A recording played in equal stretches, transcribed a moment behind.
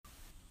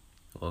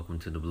Welcome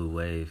to the Blue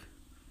Wave.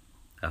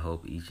 I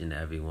hope each and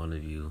every one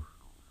of you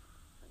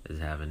is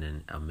having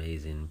an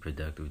amazing,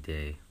 productive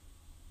day.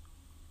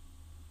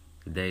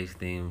 Today's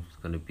theme is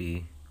going to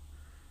be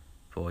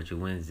Poetry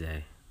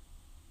Wednesday.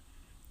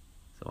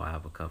 So I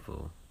have a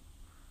couple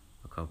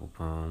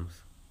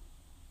poems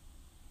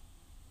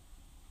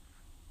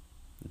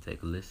to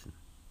take a listen.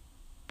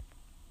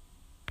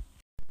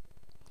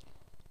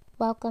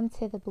 Welcome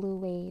to the Blue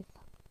Wave.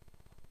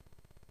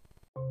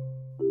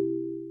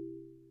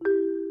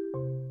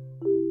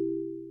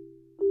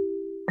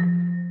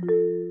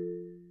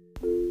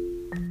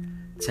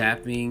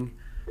 Tapping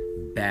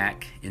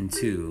back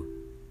into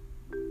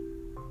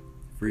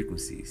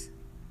frequencies.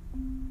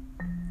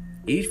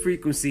 Each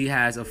frequency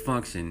has a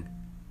function.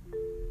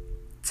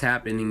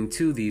 Tapping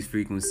into these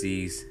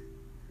frequencies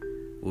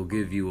will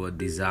give you a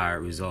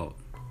desired result.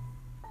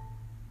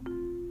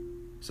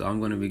 So I'm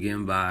going to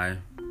begin by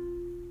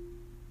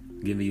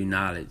giving you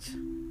knowledge.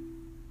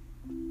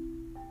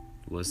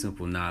 Well,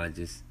 simple knowledge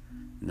is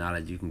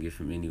knowledge you can get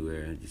from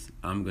anywhere.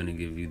 I'm going to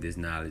give you this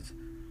knowledge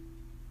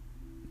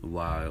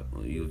while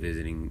you're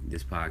visiting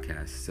this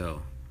podcast.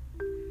 So,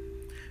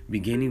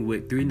 beginning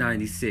with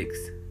 396,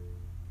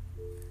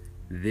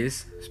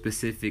 this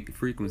specific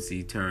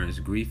frequency turns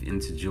grief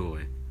into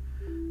joy,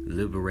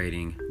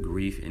 liberating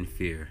grief and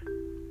fear.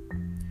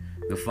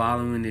 The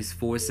following is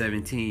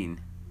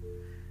 417.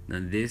 Now,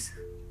 this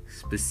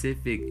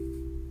specific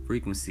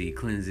frequency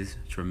cleanses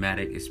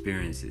traumatic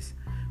experiences,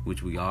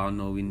 which we all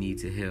know we need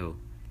to heal,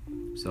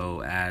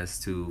 so as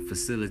to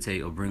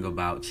facilitate or bring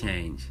about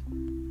change.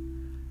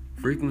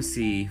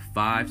 Frequency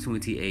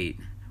 528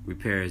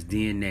 repairs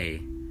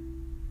DNA.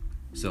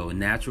 So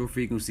natural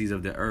frequencies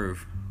of the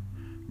earth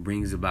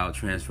brings about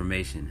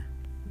transformation.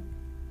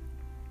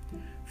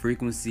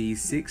 Frequency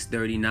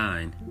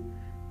 639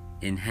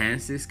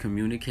 enhances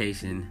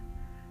communication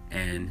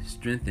and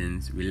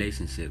strengthens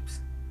relationships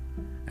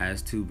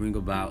as to bring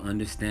about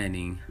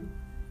understanding,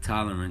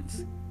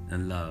 tolerance,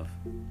 and love.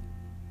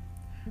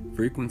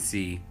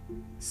 Frequency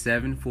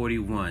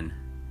 741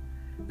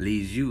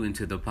 leads you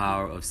into the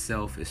power of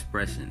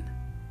self-expression.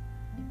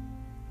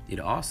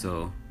 It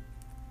also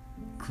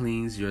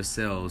cleans your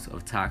cells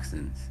of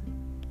toxins.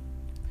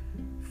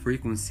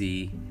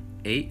 Frequency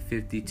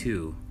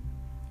 852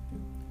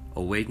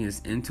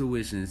 awakens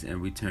intuitions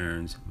and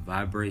returns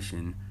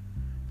vibration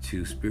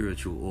to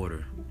spiritual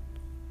order.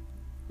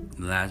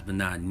 Last but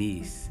not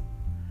least,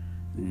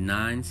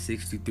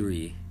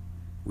 963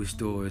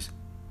 restores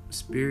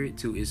spirit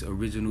to its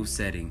original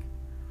setting,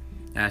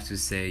 as to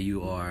say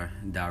you are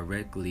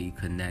directly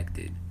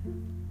connected.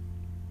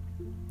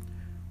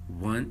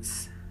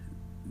 Once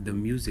the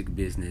music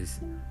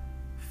business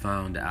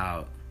found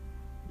out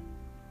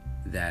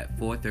that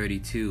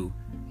 432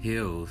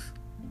 heals,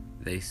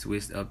 they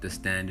switched up the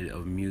standard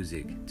of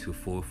music to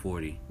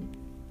 440.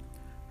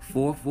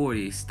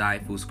 440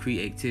 stifles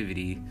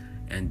creativity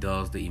and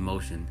dulls the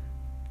emotion.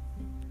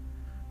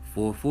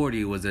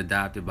 440 was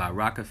adopted by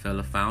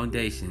Rockefeller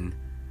Foundation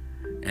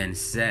and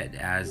set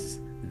as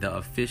the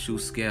official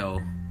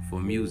scale for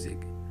music.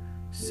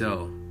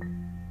 So,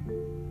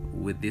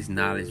 with this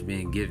knowledge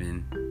being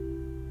given,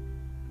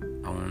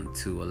 I want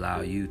to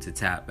allow you to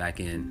tap back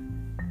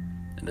in.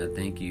 And I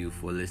thank you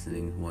for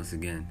listening once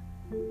again.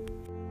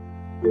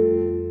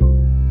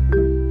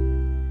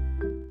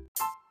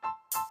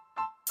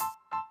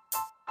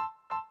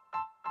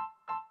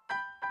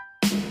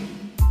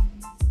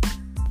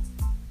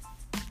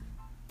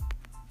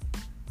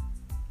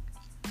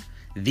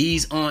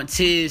 These aren't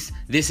tears,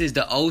 this is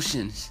the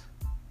oceans.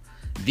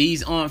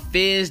 These aren't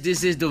fears,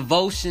 this is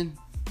devotion.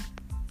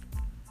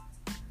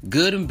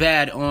 Good and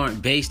bad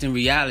aren't based in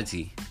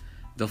reality.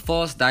 The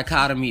false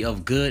dichotomy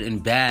of good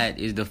and bad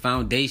is the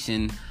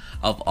foundation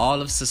of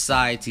all of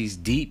society's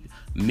deep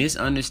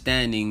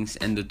misunderstandings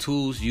and the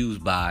tools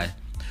used by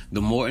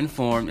the more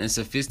informed and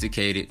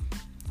sophisticated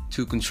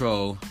to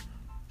control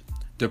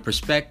the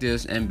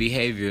perspectives and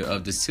behavior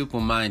of the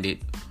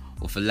simple-minded,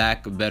 or for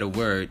lack of a better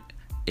word,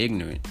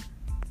 ignorant.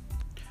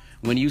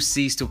 When you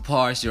cease to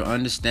parse your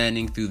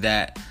understanding through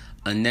that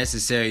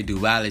unnecessary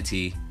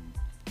duality,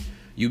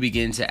 you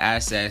begin to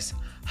access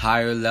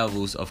higher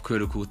levels of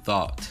critical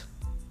thought.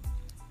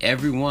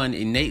 Everyone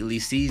innately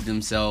sees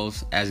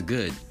themselves as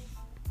good,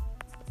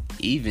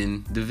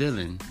 even the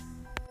villain.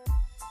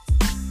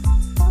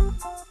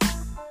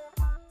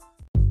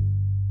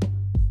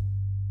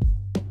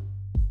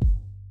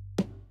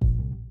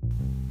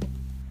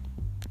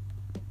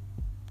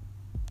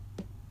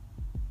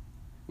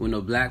 When a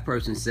black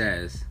person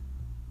says,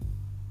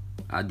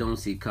 "I don't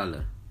see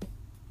color,"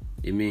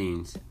 it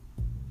means,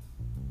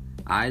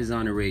 I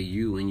exonerate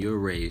you and your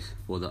race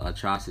for the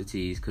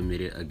atrocities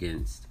committed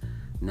against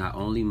not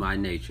only my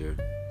nature,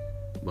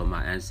 but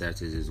my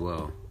ancestors as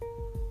well.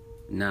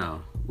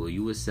 Now, will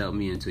you accept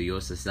me into your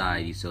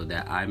society so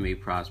that I may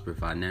prosper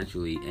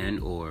financially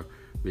and or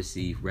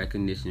receive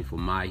recognition for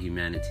my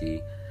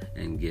humanity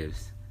and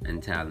gifts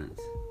and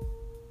talents?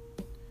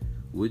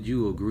 Would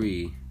you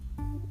agree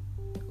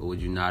or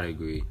would you not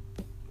agree?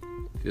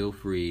 Feel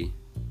free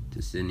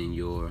to send in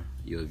your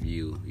your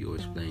view, your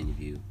explained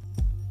view.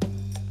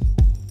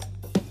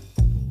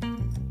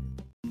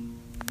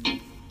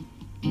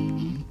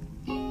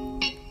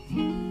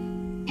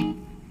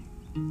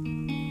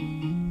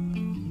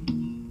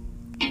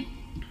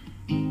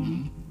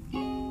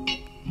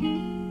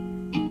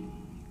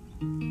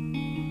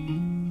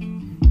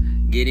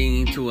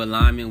 Getting into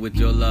alignment with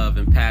your love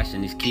and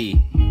passion is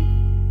key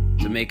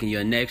to making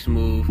your next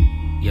move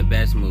your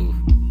best move.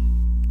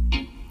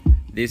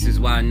 This is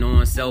why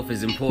knowing self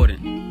is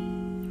important.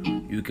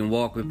 You can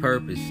walk with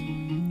purpose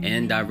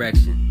and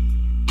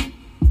direction.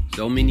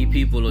 So many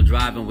people are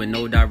driving with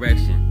no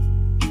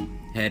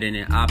direction, heading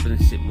in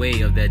opposite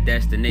way of their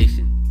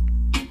destination.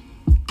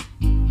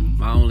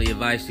 My only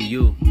advice to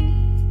you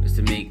is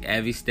to make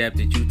every step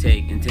that you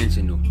take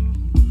intentional.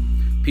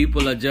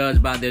 People are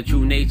judged by their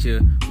true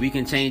nature. We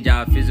can change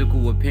our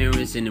physical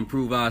appearance and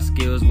improve our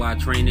skills while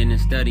training and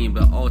studying,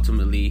 but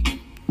ultimately,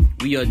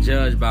 we are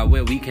judged by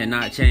what we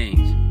cannot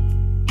change.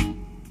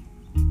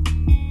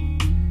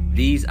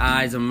 These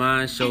eyes of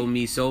mine show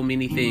me so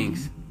many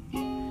things.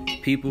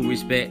 People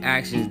respect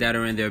actions that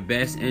are in their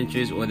best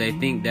interest or they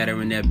think that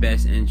are in their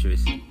best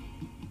interest.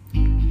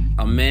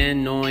 A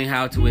man knowing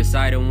how to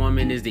excite a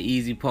woman is the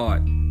easy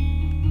part.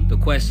 The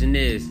question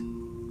is,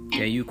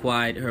 can you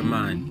quiet her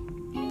mind?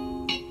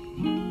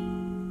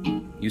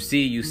 You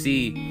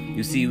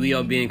see, we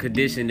are being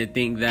conditioned to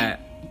think that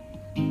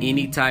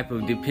any type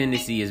of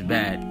dependency is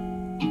bad.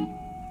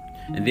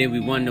 And then we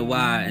wonder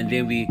why,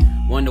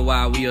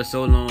 we are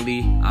so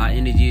lonely, our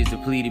energy is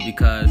depleted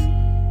because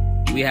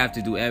we have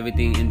to do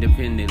everything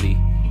independently.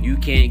 You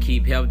can't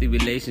keep healthy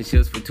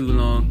relationships for too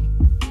long.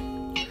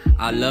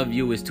 I love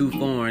you is too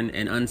foreign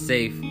and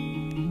unsafe.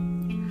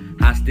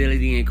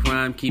 Hostility and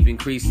crime keep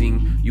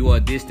increasing. You are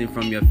distant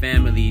from your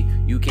family.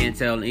 You can't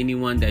tell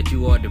anyone that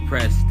you are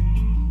depressed.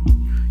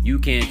 You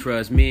can't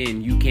trust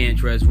men, you can't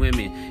trust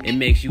women. It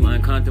makes you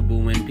uncomfortable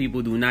when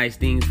people do nice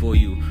things for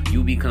you.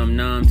 You become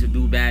numb to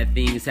do bad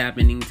things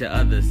happening to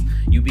others.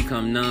 You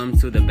become numb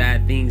to the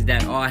bad things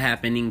that are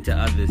happening to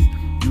others.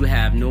 You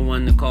have no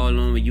one to call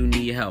on when you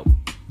need help.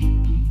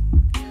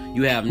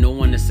 You have no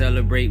one to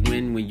celebrate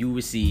when you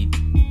recede,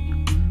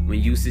 when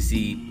you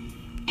succeed.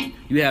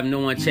 You have no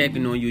one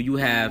checking on you. You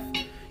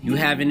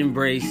haven't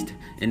embraced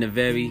in a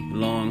very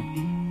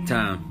long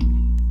time.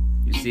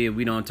 You see, if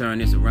we don't turn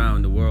this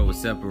around, the world will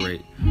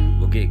separate.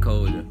 Will get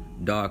colder,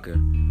 darker.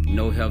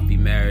 No healthy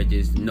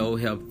marriages, no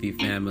healthy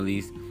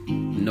families,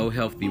 no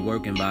healthy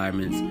work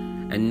environments,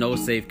 and no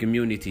safe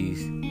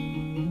communities.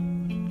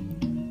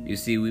 You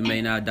see, we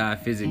may not die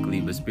physically,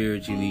 but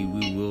spiritually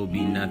we will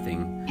be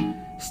nothing.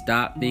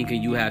 Stop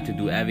thinking you have to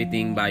do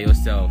everything by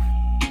yourself.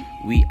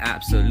 We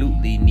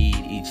absolutely need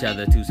each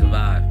other to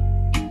survive.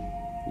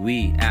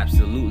 We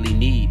absolutely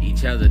need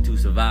each other to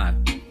survive.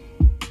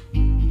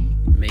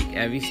 Make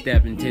every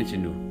step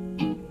intentional.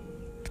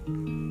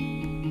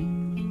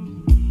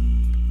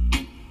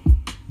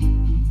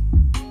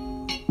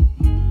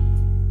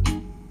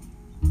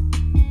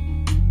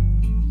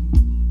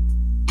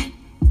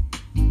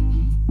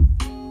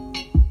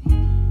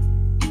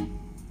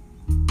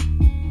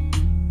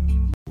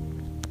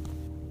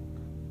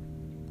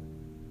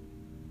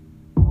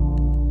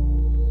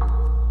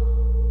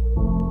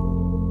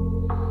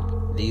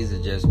 These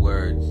are just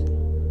words.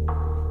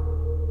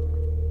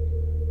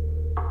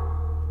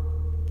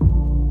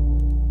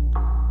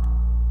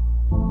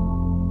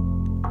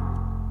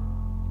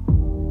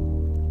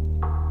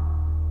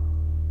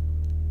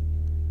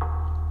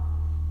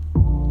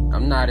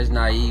 I'm not as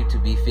naive to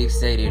be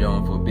fixated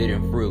on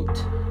forbidden fruit.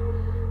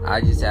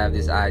 I just have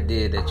this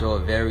idea that your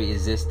very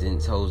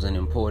existence holds an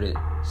important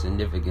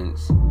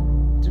significance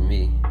to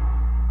me,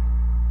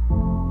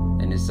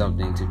 and it's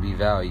something to be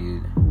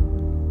valued.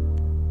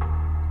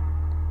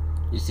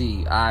 You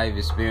see, I've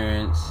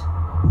experienced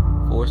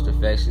forced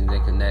affections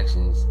and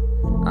connections.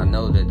 I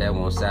know that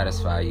won't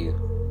satisfy you.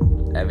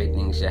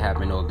 Everything should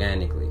happen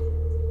organically.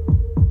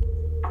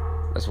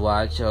 That's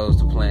why I chose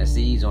to plant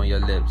seeds on your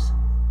lips,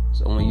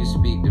 so when you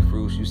speak the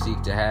fruits you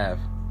seek to have,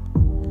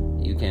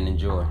 you can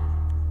enjoy.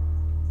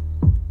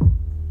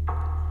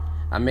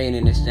 I made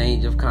an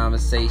exchange of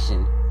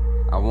conversation.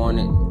 I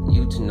wanted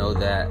you to know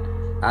that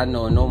I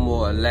know no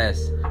more or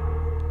less.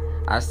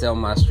 I sell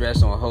my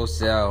stress on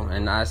wholesale,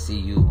 and I see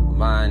you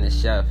buying a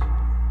chef.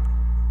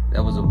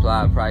 That was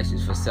applied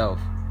prices for self.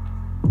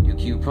 You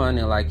keep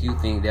punting like you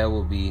think there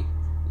will be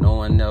no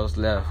one else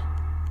left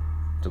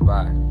to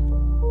buy.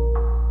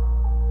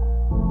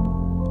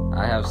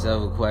 I have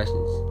several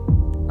questions.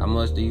 How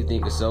much do you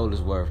think a soul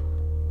is worth?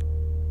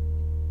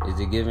 Is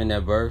it given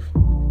at birth?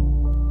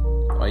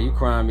 Are you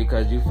crying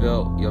because you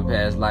felt your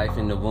past life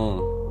in the womb?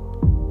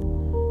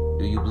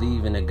 Do you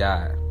believe in a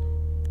God?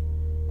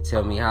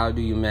 Tell me, how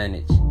do you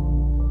manage?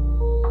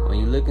 When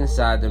you look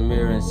inside the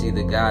mirror and see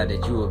the God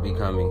that you are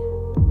becoming,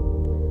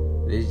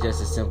 this is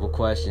just a simple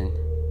question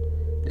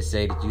to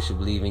say that you should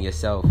believe in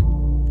yourself.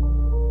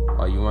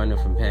 Are you running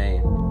from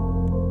pain?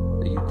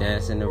 Do you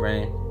dance in the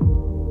rain?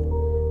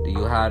 Do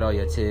you hide all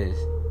your tears?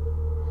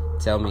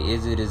 Tell me,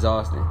 is it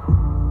exhausting?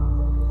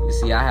 You You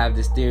see, I have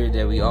this theory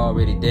that we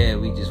already dead,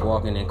 we just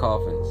walking in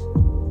coffins.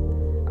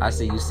 I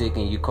see you sick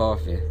and you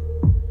coughing.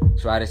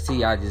 Try this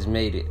tea, I just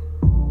made it.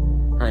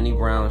 Honey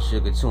brown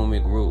sugar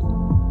turmeric root.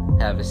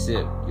 Have a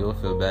sip, you'll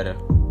feel better.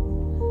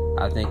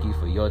 I thank you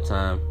for your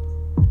time.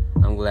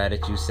 I'm glad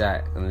that you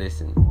sat and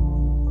listened.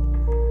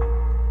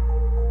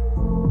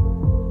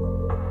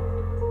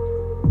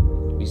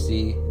 You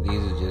see,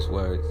 these are just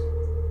words.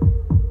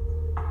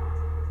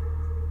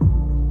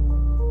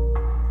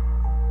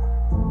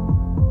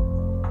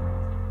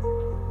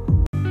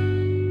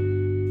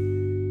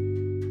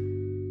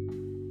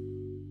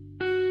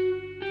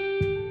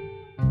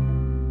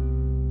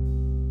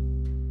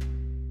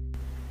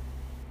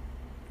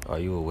 Are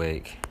you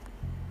awake?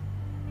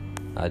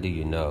 How do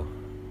you know?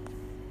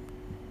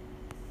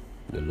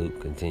 The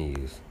loop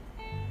continues.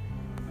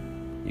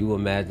 You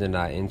imagine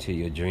I enter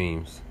your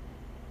dreams.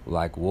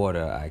 Like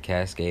water, I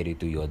cascaded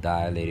through your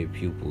dilated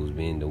pupils,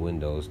 being the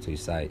windows to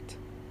sight.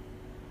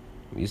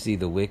 You see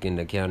the wick in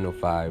the candle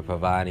fire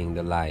providing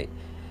the light,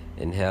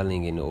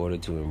 inhaling in order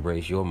to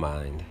embrace your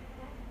mind.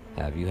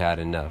 Have you had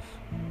enough?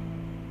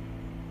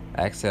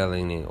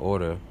 Exhaling in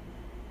order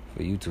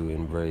for you to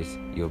embrace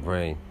your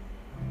brain.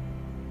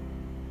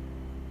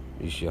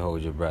 You should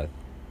hold your breath.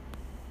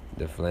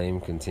 The flame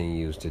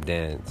continues to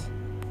dance.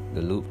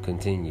 The loop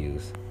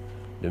continues.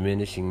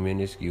 Diminishing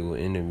minuscule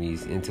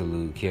enemies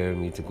interlude carry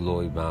me to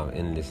glory bound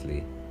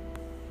endlessly.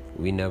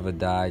 We never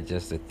die,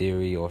 just a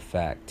theory or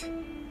fact.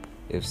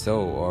 If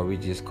so, are we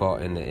just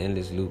caught in the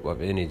endless loop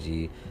of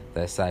energy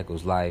that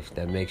cycles life,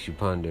 that makes you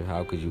ponder,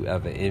 how could you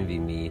ever envy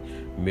me?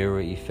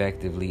 Mirror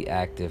effectively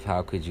active,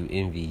 how could you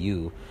envy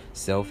you?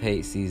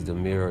 Self-hate sees the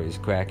mirror is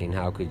cracking,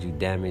 how could you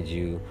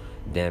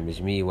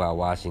damage me while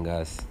watching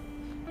us?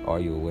 Are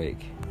you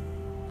awake?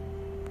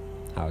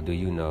 How do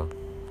you know?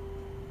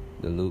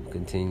 The loop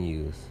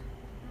continues.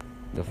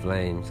 The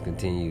flames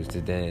continues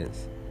to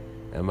dance.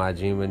 Am I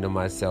dreaming of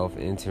myself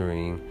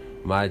entering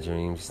my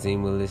dreams?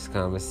 Seamless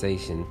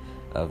conversation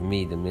of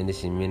me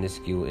diminishing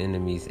minuscule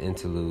enemies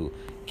interlude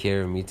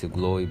carry me to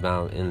glory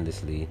bound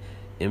endlessly.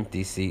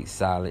 Empty seats,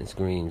 silent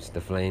screams.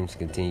 The flames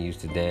continues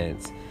to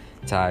dance.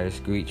 Tires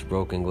screech,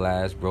 broken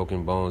glass,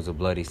 broken bones, a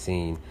bloody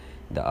scene.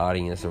 The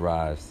audience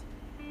arrives.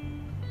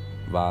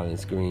 Violent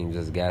screams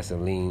as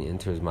gasoline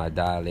enters my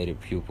dilated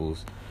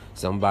pupils.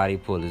 Somebody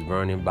pulled his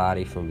burning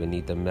body from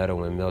beneath the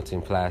metal and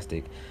melting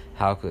plastic.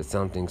 How could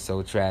something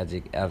so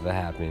tragic ever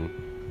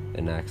happen?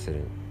 An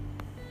accident.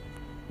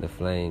 The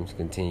flames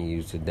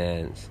continue to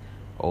dance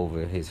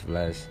over his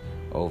flesh,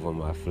 over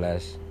my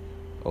flesh,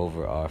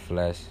 over our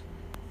flesh.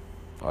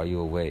 Are you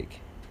awake?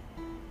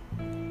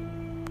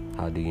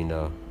 How do you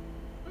know?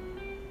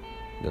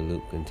 The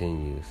loop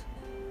continues.